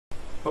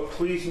but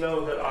please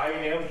know that I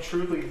am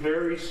truly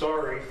very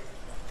sorry.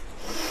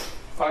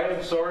 I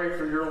am sorry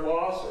for your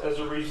loss as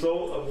a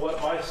result of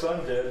what my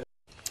son did.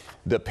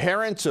 The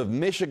parents of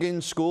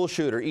Michigan school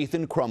shooter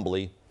Ethan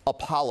Crumbley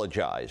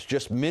apologized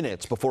just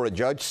minutes before a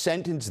judge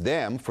sentenced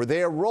them for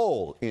their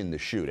role in the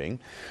shooting.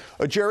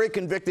 A jury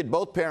convicted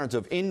both parents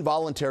of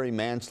involuntary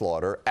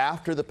manslaughter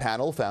after the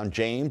panel found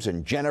James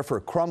and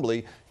Jennifer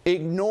Crumbley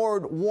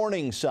ignored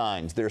warning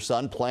signs their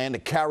son planned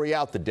to carry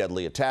out the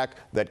deadly attack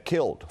that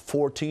killed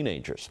 4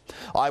 teenagers.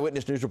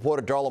 Eyewitness News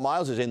reporter Darla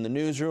Miles is in the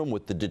newsroom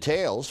with the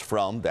details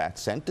from that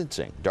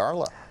sentencing.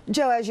 Darla.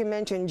 Joe, as you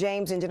mentioned,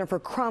 James and Jennifer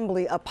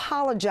Crumbley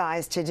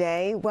apologized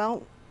today.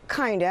 Well,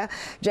 kinda.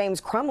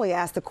 James Crumbley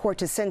asked the court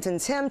to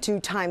sentence him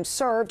to time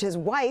served. His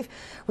wife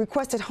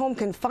requested home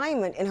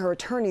confinement in her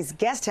attorney's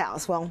guest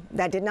house. Well,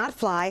 that did not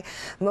fly.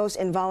 Most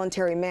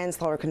involuntary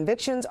manslaughter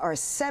convictions are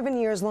 7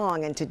 years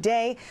long, and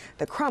today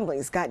the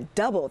Crumbleys got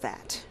double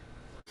that.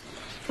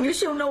 You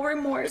show no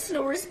remorse,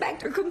 no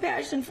respect or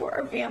compassion for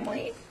our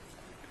family.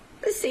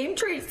 The same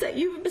traits that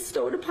you've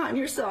bestowed upon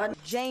your son.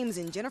 James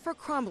and Jennifer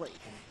Crumbley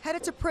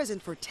headed to prison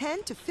for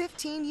 10 to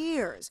 15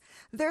 years.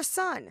 Their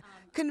son,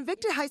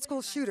 convicted high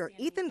school shooter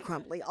Ethan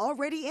Crumbley,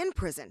 already in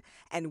prison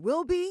and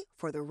will be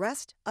for the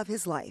rest of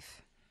his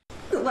life.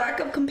 The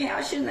lack of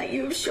compassion that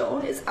you have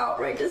shown is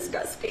outright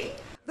disgusting.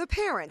 The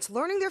parents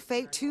learning their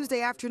fate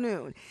Tuesday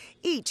afternoon,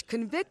 each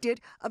convicted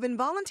of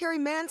involuntary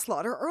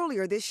manslaughter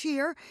earlier this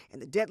year in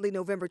the deadly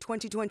November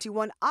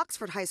 2021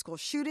 Oxford High School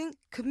shooting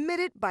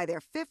committed by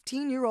their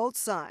 15-year-old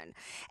son.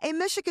 A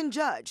Michigan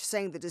judge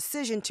saying the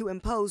decision to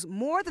impose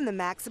more than the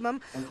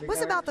maximum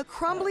was about the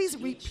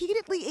Crumbleys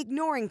repeatedly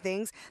ignoring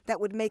things that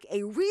would make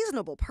a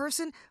reasonable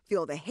person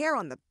feel the hair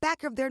on the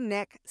back of their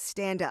neck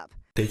stand up.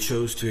 They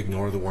chose to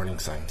ignore the warning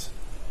signs.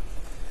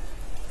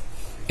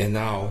 And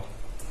now,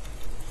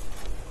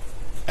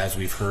 as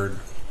we've heard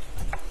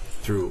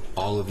through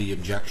all of the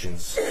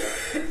objections,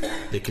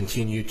 they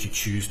continue to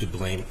choose to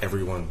blame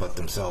everyone but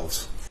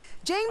themselves.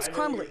 James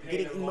Crumbley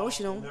getting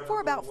emotional for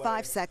about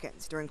 5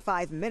 seconds during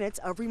 5 minutes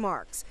of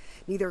remarks.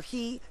 Neither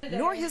he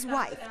nor his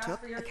wife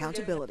took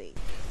accountability.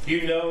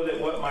 You know that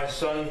what my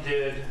son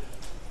did,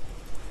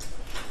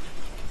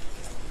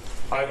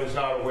 I was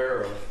not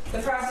aware of. The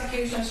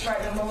prosecution has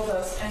tried to mold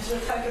us into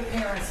the type of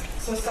parents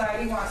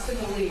society wants to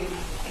believe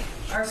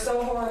are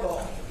so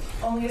horrible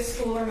only a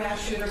school or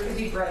mass shooter could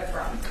be bred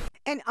from.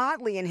 And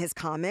oddly in his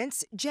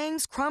comments,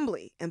 James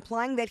Crumbley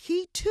implying that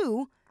he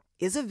too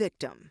is a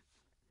victim.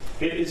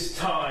 It is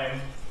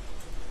time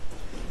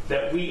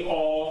that we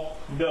all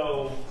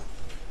know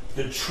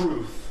the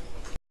truth.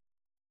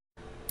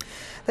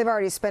 They've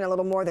already spent a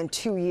little more than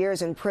 2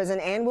 years in prison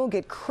and will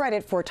get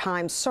credit for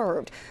time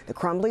served. The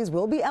Crumbleys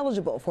will be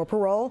eligible for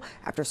parole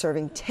after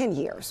serving 10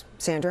 years.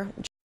 Sandra?